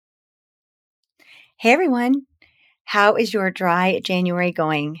Hey everyone, how is your dry January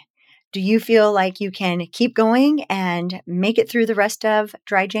going? Do you feel like you can keep going and make it through the rest of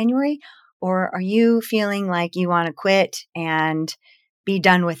dry January? Or are you feeling like you want to quit and be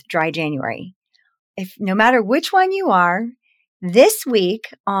done with dry January? If no matter which one you are, this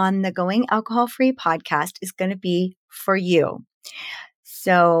week on the Going Alcohol Free podcast is going to be for you.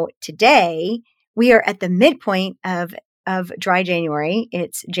 So today we are at the midpoint of dry January.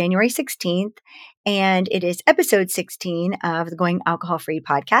 It's January 16th and it is episode 16 of the Going Alcohol Free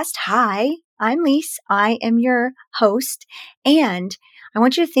podcast. Hi, I'm Lise. I am your host and I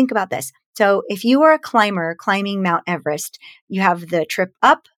want you to think about this. So if you are a climber climbing Mount Everest, you have the trip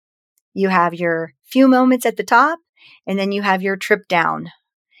up, you have your few moments at the top, and then you have your trip down.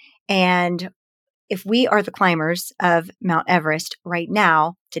 And if we are the climbers of Mount Everest right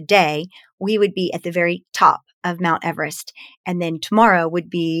now, today, we would be at the very top of Mount Everest. And then tomorrow would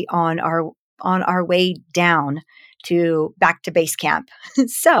be on our way down to back to base camp.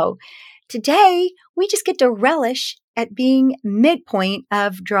 So today we just get to relish at being midpoint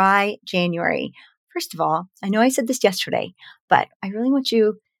of dry January. First of all, I know I said this yesterday, but I really want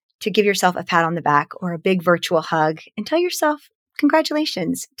you to give yourself a pat on the back or a big virtual hug and tell yourself,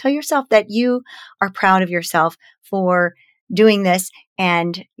 congratulations. Tell yourself that you are proud of yourself for doing this.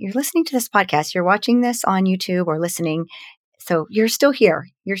 And you're listening to this podcast, you're watching this on YouTube or listening. So you're still here.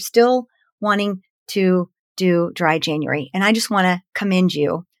 You're still wanting to do dry January. And I just want to commend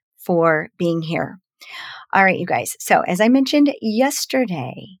you for being here. All right, you guys. So as I mentioned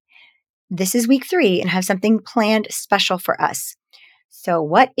yesterday, this is week 3 and I have something planned special for us. So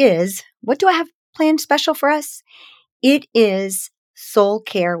what do I have planned special for us? It is Soul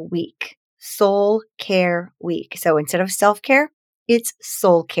Care Week. Soul Care Week. So instead of self-care, it's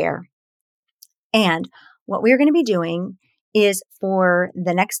soul care. And what we are going to be doing is for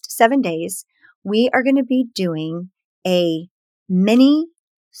the next 7 days, we are going to be doing a mini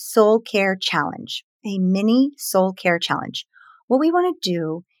soul care challenge. A mini soul care challenge. What we want to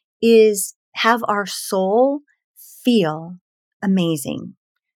do is have our soul feel amazing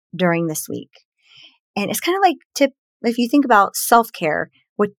during this week. And it's kind of like if you think about self-care,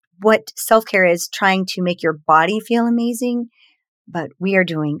 what self-care is trying to make your body feel amazing, but we are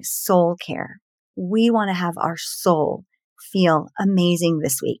doing soul care. We want to have our soul feel amazing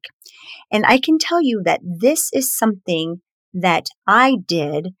this week. And I can tell you that this is something that I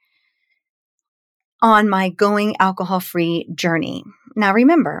did on my going alcohol-free journey. Now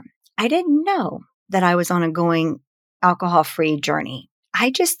remember, I didn't know that I was on a going alcohol-free journey. I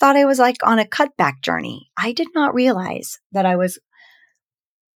just thought I was like on a cutback journey. I did not realize that I was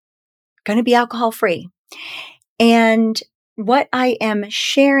going to be alcohol-free. And what I am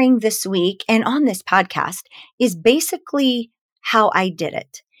sharing this week and on this podcast is basically how I did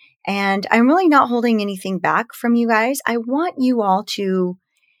it. And I'm really not holding anything back from you guys. I want you all to,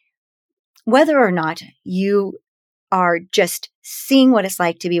 whether or not you are just seeing what it's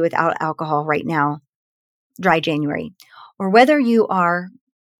like to be without alcohol right now, dry January, or whether you are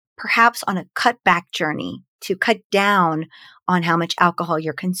perhaps on a cutback journey to cut down on how much alcohol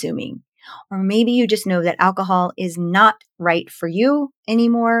you're consuming. Or maybe you just know that alcohol is not right for you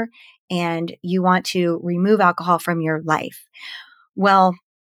anymore and you want to remove alcohol from your life. Well,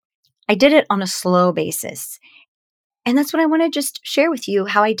 I did it on a slow basis. And that's what I want to just share with you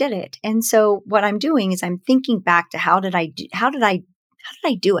how I did it. And so what I'm doing is I'm thinking back to how did I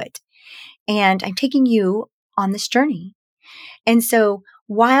do it? And I'm taking you on this journey. And so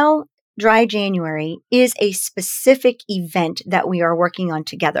while Dry January is a specific event that we are working on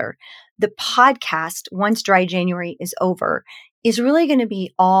together, the podcast, once Dry January is over, is really going to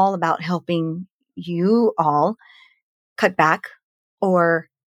be all about helping you all cut back or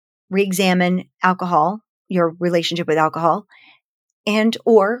re-examine alcohol, your relationship with alcohol, and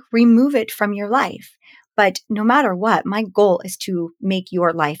or remove it from your life. But no matter what, my goal is to make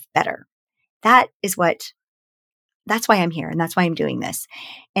your life better. That's why I'm here and that's why I'm doing this.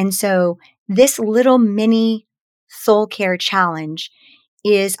 And so this little mini soul care challenge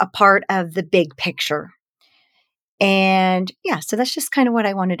is a part of the big picture. And yeah, so that's just kind of what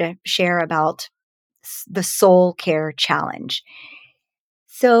I wanted to share about the soul care challenge.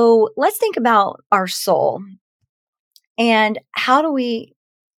 So let's think about our soul and how do we,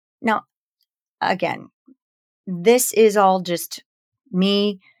 now again, this is all just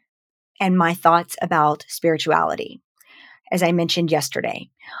me and my thoughts about spirituality. As I mentioned yesterday,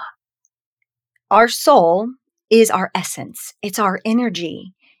 our soul is our essence. It's our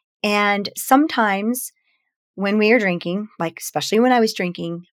energy. And sometimes when we are drinking, like especially when I was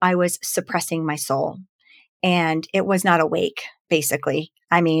drinking, I was suppressing my soul and it was not awake, basically.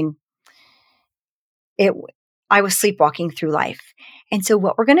 I mean, it, I was sleepwalking through life. And so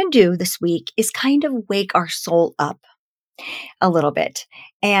what we're going to do this week is kind of wake our soul up a little bit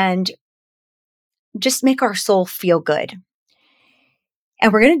and just make our soul feel good.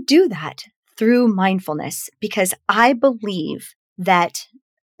 And we're going to do that through mindfulness because I believe that,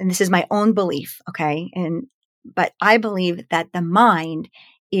 and this is my own belief, okay? But I believe that the mind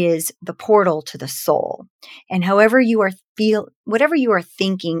is the portal to the soul. And whatever you are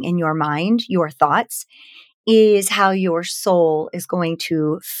thinking in your mind, your thoughts, is how your soul is going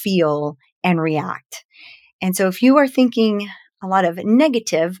to feel and react. And so if you are thinking a lot of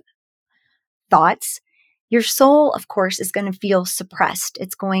negative thoughts, your soul, of course, is going to feel suppressed.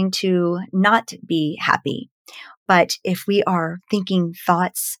 It's going to not be happy. But if we are thinking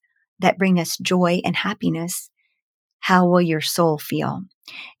thoughts that bring us joy and happiness, how will your soul feel?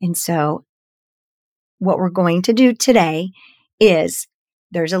 And so what we're going to do today is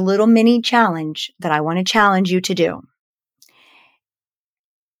there's a little mini challenge that I want to challenge you to do.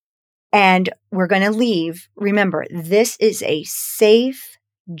 And we're going to leave. Remember, this is a safe,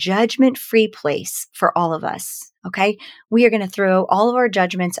 judgment-free place for all of us. Okay. We are going to throw all of our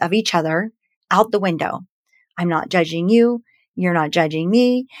judgments of each other out the window. I'm not judging you. You're not judging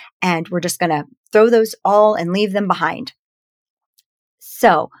me. And we're just going to throw those all and leave them behind.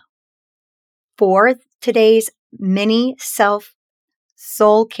 So for today's mini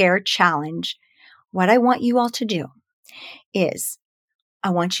soul care challenge, what I want you all to do is I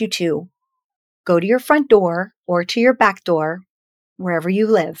want you to go to your front door or to your back door, wherever you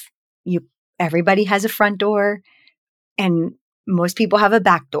live. Everybody has a front door and most people have a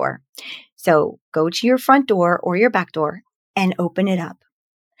back door. So go to your front door or your back door and open it up.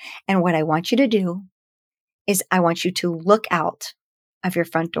 And what I want you to do is I want you to look out of your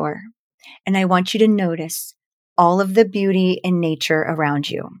front door and I want you to notice all of the beauty and nature around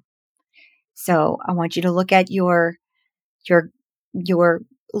you. So I want you to look at your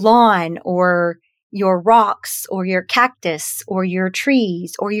lawn or your rocks or your cactus or your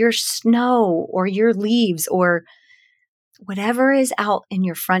trees or your snow or your leaves or whatever is out in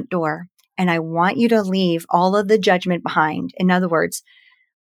your front door. And I want you to leave all of the judgment behind. In other words,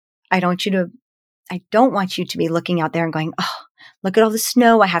 I don't want you to be looking out there and going, oh, look at all the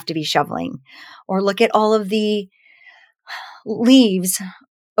snow I have to be shoveling, or look at all of the leaves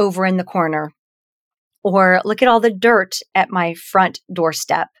over in the corner, or look at all the dirt at my front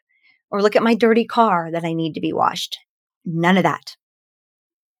doorstep, or look at my dirty car that I need to be washed. None of that.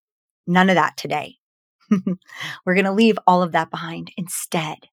 None of that today. We're going to leave all of that behind.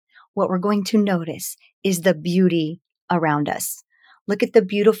 Instead, what we're going to notice is the beauty around us. Look at the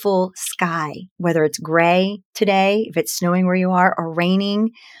beautiful sky, whether it's gray today, if it's snowing where you are, or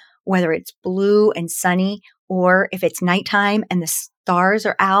raining, whether it's blue and sunny, or if it's nighttime and the stars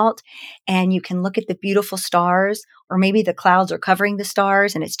are out and you can look at the beautiful stars, or maybe the clouds are covering the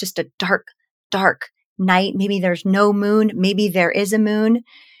stars and it's just a dark, dark night. Maybe there's no moon. Maybe there is a moon.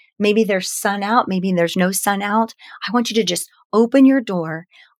 Maybe there's sun out. Maybe there's no sun out. I want you to just open your door,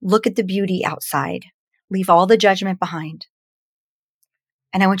 look at the beauty outside, leave all the judgment behind.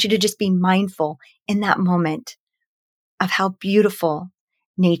 And I want you to just be mindful in that moment of how beautiful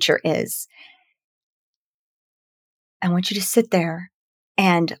nature is. I want you to sit there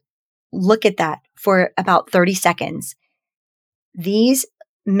and look at that for about 30 seconds. These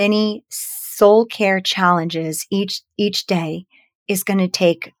mini soul care challenges each day is going to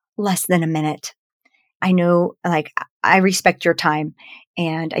take less than a minute. I know, I respect your time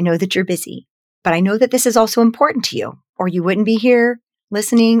and I know that you're busy, but I know that this is also important to you, or you wouldn't be here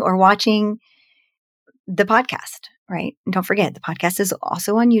listening or watching the podcast, right? And don't forget, the podcast is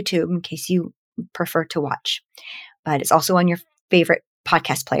also on YouTube in case you prefer to watch, but it's also on your favorite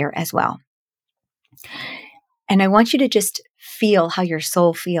podcast player as well. And I want you to just feel how your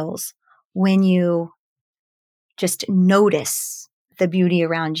soul feels when you just notice the beauty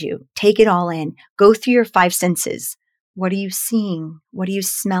around you. Take it all in. Go through your 5 senses. What are you seeing? What are you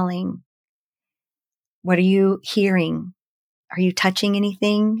smelling? What are you hearing? Are you touching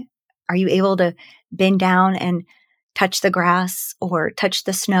anything? Are you able to bend down and touch the grass or touch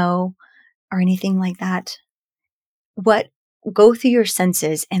the snow or anything like that? Go through your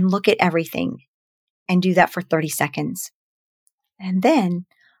senses and look at everything and do that for 30 seconds. And then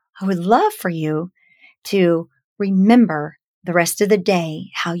I would love for you to remember the rest of the day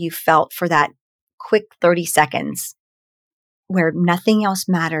how you felt for that quick 30 seconds where nothing else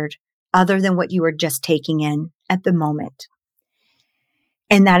mattered other than what you were just taking in at the moment.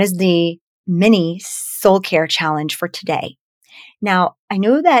 And that is the mini soul care challenge for today. Now, I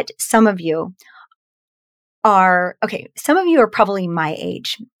know that some of you are probably my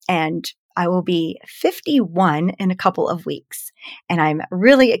age, and I will be 51 in a couple of weeks, and I'm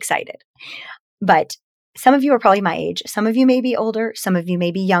really excited. But some of you are probably my age. Some of you may be older. Some of you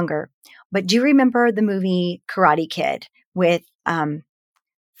may be younger. But do you remember the movie Karate Kid with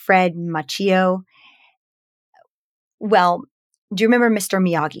Fred Machio? Well, do you remember Mr.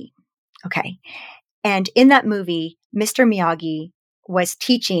 Miyagi? Okay. And in that movie, Mr. Miyagi was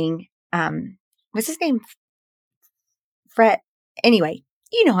teaching, what's his name? Fred. Anyway,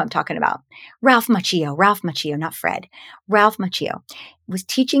 you know who I'm talking about. Ralph Macchio, not Fred. Ralph Macchio was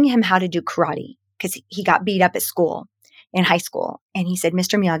teaching him how to do karate because he got beat up at school, in high school. And he said,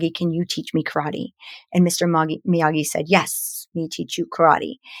 Mr. Miyagi, can you teach me karate? And Mr. Miyagi said, yes, me teach you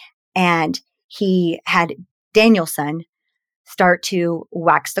karate. And he had Daniel-san start to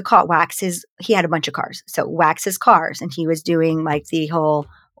he had a bunch of cars. So wax his cars. And he was doing like the whole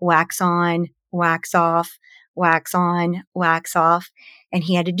wax on, wax off, wax on, wax off. And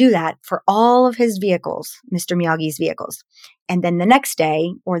he had to do that for all of his vehicles, Mr. Miyagi's vehicles. And then the next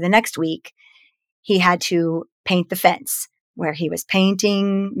day or the next week, he had to paint the fence where he was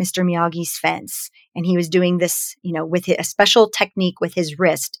painting Mr. Miyagi's fence. And he was doing this, with a special technique with his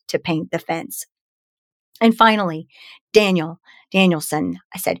wrist to paint the fence. And finally, Daniel-san,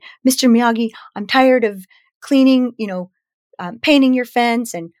 I said, Mr. Miyagi, I'm tired of cleaning, painting your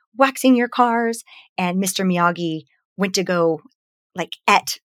fence and waxing your cars. And Mr. Miyagi went to go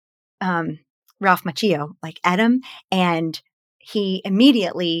at Ralph Macchio, at him. And he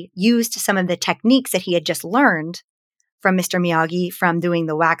immediately used some of the techniques that he had just learned from Mr. Miyagi, from doing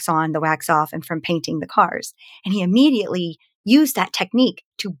the wax on, the wax off, and from painting the cars. And he immediately used that technique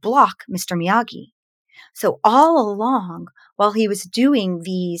to block Mr. Miyagi. So all along, while he was doing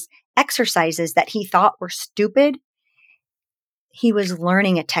these exercises that he thought were stupid, he was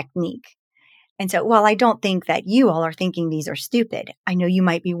learning a technique. And so while I don't think that you all are thinking these are stupid, I know you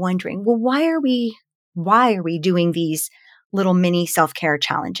might be wondering, well, why are we doing these little mini self-care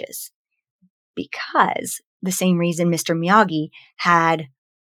challenges? Because the same reason Mr. Miyagi had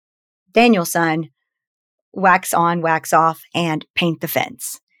Daniel-san wax on, wax off, and paint the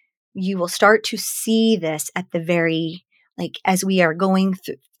fence. You will start to see this at the very, as we are going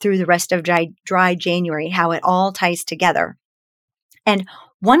through the rest of dry January, how it all ties together. And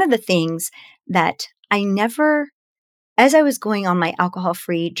one of the things that as I was going on my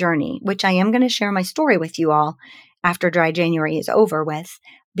alcohol-free journey, which I am going to share my story with you all after dry January is over with,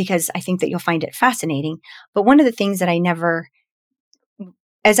 because I think that you'll find it fascinating. But one of the things that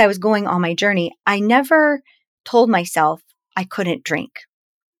as I was going on my journey, I never told myself I couldn't drink.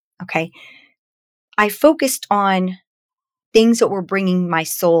 Okay. I focused on things that were bringing my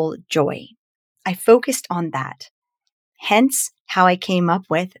soul joy. I focused on that. Hence how I came up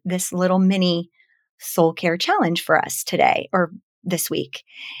with this little mini soul care challenge for us today or this week.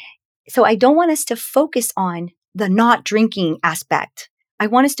 So I don't want us to focus on the not drinking aspect. I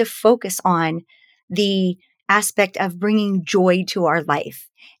want us to focus on the aspect of bringing joy to our life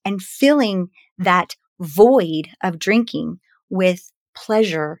and filling that void of drinking with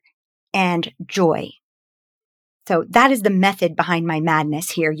pleasure and joy. So that is the method behind my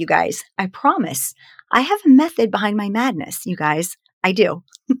madness here, you guys. I promise I have a method behind my madness, you guys. I do.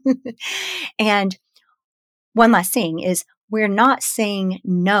 And one last thing is we're not saying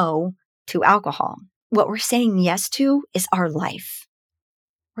no to alcohol. What we're saying yes to is our life.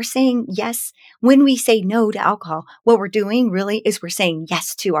 We're saying yes. When we say no to alcohol, what we're doing really is we're saying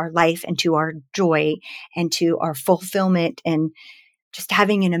yes to our life and to our joy and to our fulfillment and just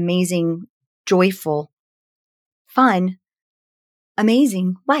having an amazing, joyful, fun,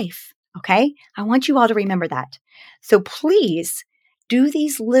 amazing life. Okay? I want you all to remember that. So please do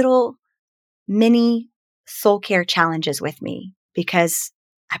these little mini soul care challenges with me because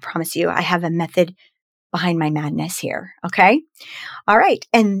I promise you I have a method behind my madness here. Okay? All right.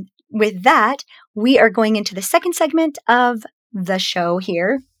 And with that, we are going into the second segment of the show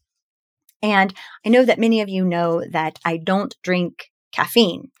here. And I know that many of you know that I don't drink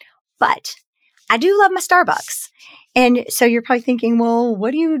caffeine, but I do love my Starbucks. And so you're probably thinking, well,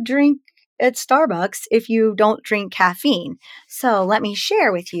 what do you drink at Starbucks if you don't drink caffeine? So let me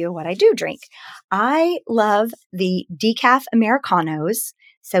share with you what I do drink. I love the decaf Americanos.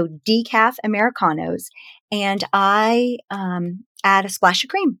 So decaf Americanos. And I add a splash of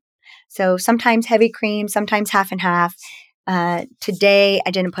cream. So sometimes heavy cream, sometimes half and half. Today,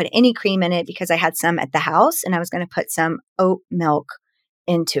 I didn't put any cream in it because I had some at the house and I was going to put some oat milk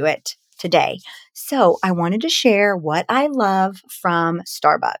into it today. So I wanted to share what I love from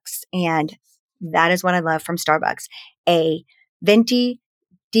Starbucks. And that is what I love from Starbucks. A venti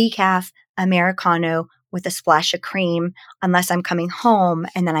decaf Americano with a splash of cream unless I'm coming home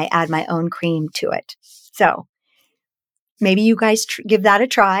and then I add my own cream to it. So maybe you guys give that a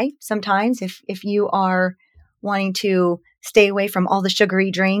try sometimes if you are wanting to stay away from all the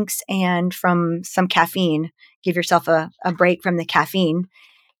sugary drinks and from some caffeine. Give yourself a break from the caffeine.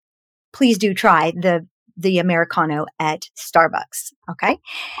 Please do try the Americano at Starbucks. Okay.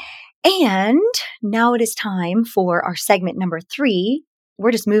 And now it is time for our segment number 3.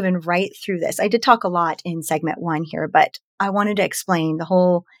 We're just moving right through this. I did talk a lot in segment 1 here, but I wanted to explain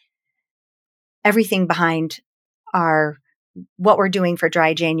everything behind what we're doing for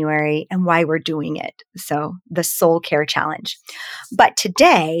Dry January and why we're doing it. So the Soul Care Challenge. But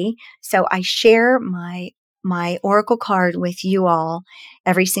today, so I share my oracle card with you all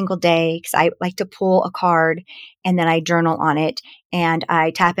every single day because I like to pull a card and then I journal on it and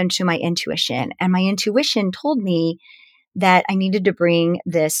I tap into my intuition. And my intuition told me that I needed to bring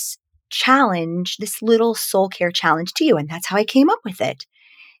this challenge, this little soul care challenge to you. And that's how I came up with it,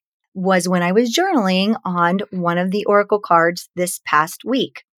 was when I was journaling on one of the oracle cards this past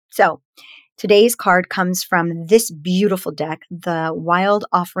week. So today's card comes from this beautiful deck, the Wild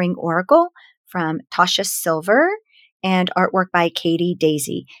Offering Oracle from Tasha Silver and artwork by Katie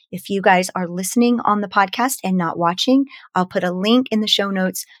Daisy. If you guys are listening on the podcast and not watching, I'll put a link in the show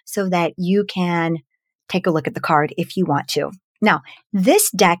notes so that you can take a look at the card if you want to. Now,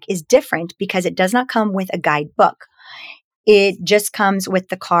 this deck is different because it does not come with a guidebook. It just comes with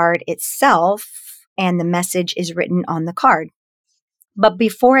the card itself and the message is written on the card. But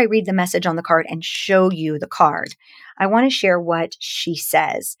before I read the message on the card and show you the card, I want to share what she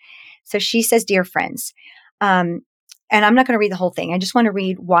says. So she says, "Dear friends," and I'm not going to read the whole thing. I just want to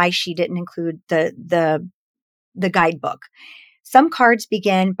read why she didn't include the guidebook. "Some cards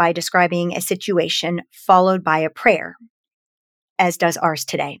begin by describing a situation followed by a prayer, as does ours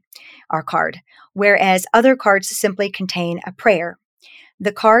today, our card, whereas other cards simply contain a prayer.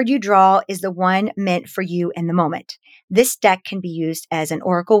 The card you draw is the one meant for you in the moment. This deck can be used as an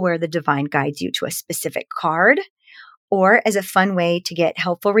oracle where the divine guides you to a specific card, or as a fun way to get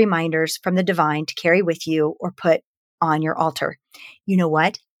helpful reminders from the divine to carry with you or put on your altar." You know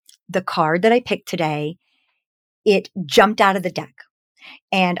what? The card that I picked today, it jumped out of the deck.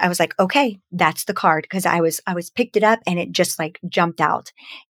 And I was like, okay, that's the card, because I was picked it up and it just like jumped out.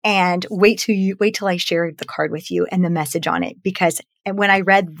 And wait till I share the card with you and the message on it, because when I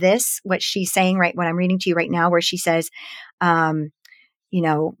read this, what she's saying, right, what I'm reading to you right now, where she says, you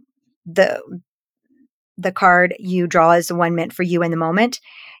know, the card you draw is the one meant for you in the moment.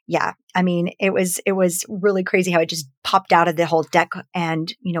 Yeah. I mean, it was really crazy how it just popped out of the whole deck.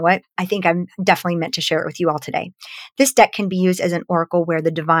 And you know what? I think I'm definitely meant to share it with you all today. This deck can be used as an oracle where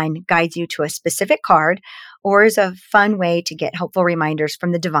the divine guides you to a specific card, or as a fun way to get helpful reminders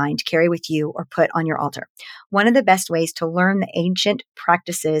from the divine to carry with you or put on your altar. One of the best ways to learn the ancient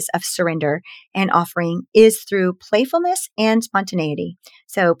practices of surrender and offering is through playfulness and spontaneity.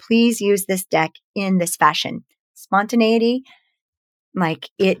 So please use this deck in this fashion. Spontaneity, like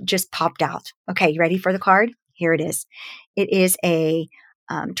it just popped out. Okay, you ready for the card? Here it is. It is a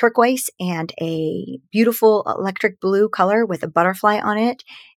turquoise and a beautiful electric blue color with a butterfly on it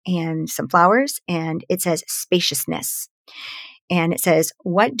and some flowers. And it says spaciousness. And it says,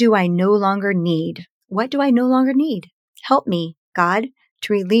 "What do I no longer need? What do I no longer need? Help me, God,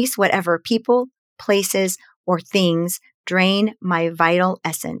 to release whatever people, places, or things drain my vital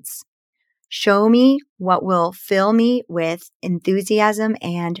essence. Show me what will fill me with enthusiasm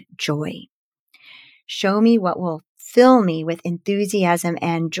and joy. Show me what will fill me with enthusiasm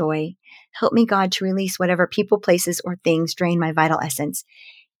and joy. Help me, God, to release whatever people, places, or things drain my vital essence."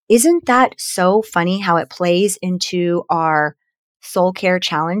 Isn't that so funny how it plays into our soul care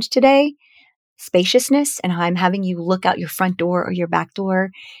challenge today? Spaciousness, and how I'm having you look out your front door or your back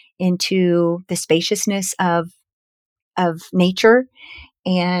door into the spaciousness of nature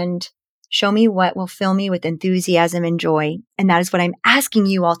and show me what will fill me with enthusiasm and joy. And that is what I'm asking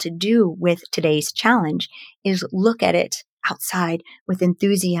you all to do with today's challenge, is look at it outside with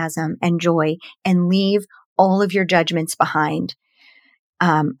enthusiasm and joy and leave all of your judgments behind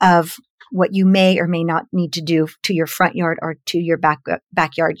of what you may or may not need to do to your front yard or to your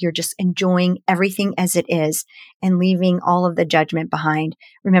backyard. You're just enjoying everything as it is and leaving all of the judgment behind.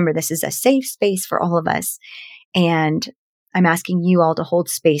 Remember, this is a safe space for all of us. And I'm asking you all to hold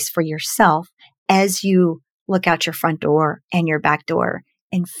space for yourself as you look out your front door and your back door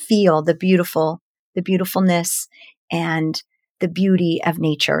and feel the beautifulness and the beauty of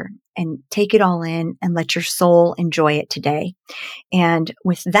nature, and take it all in and let your soul enjoy it today. And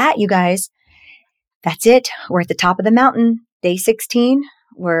with that, you guys, that's it. We're at the top of the mountain, day 16.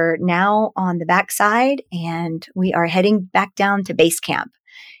 We're now on the backside and we are heading back down to base camp.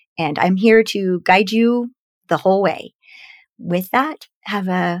 And I'm here to guide you the whole way. With that, have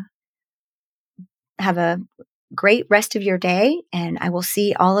a great rest of your day, and I will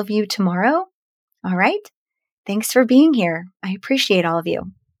see all of you tomorrow. All right? Thanks for being here. I appreciate all of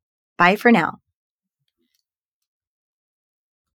you. Bye for now.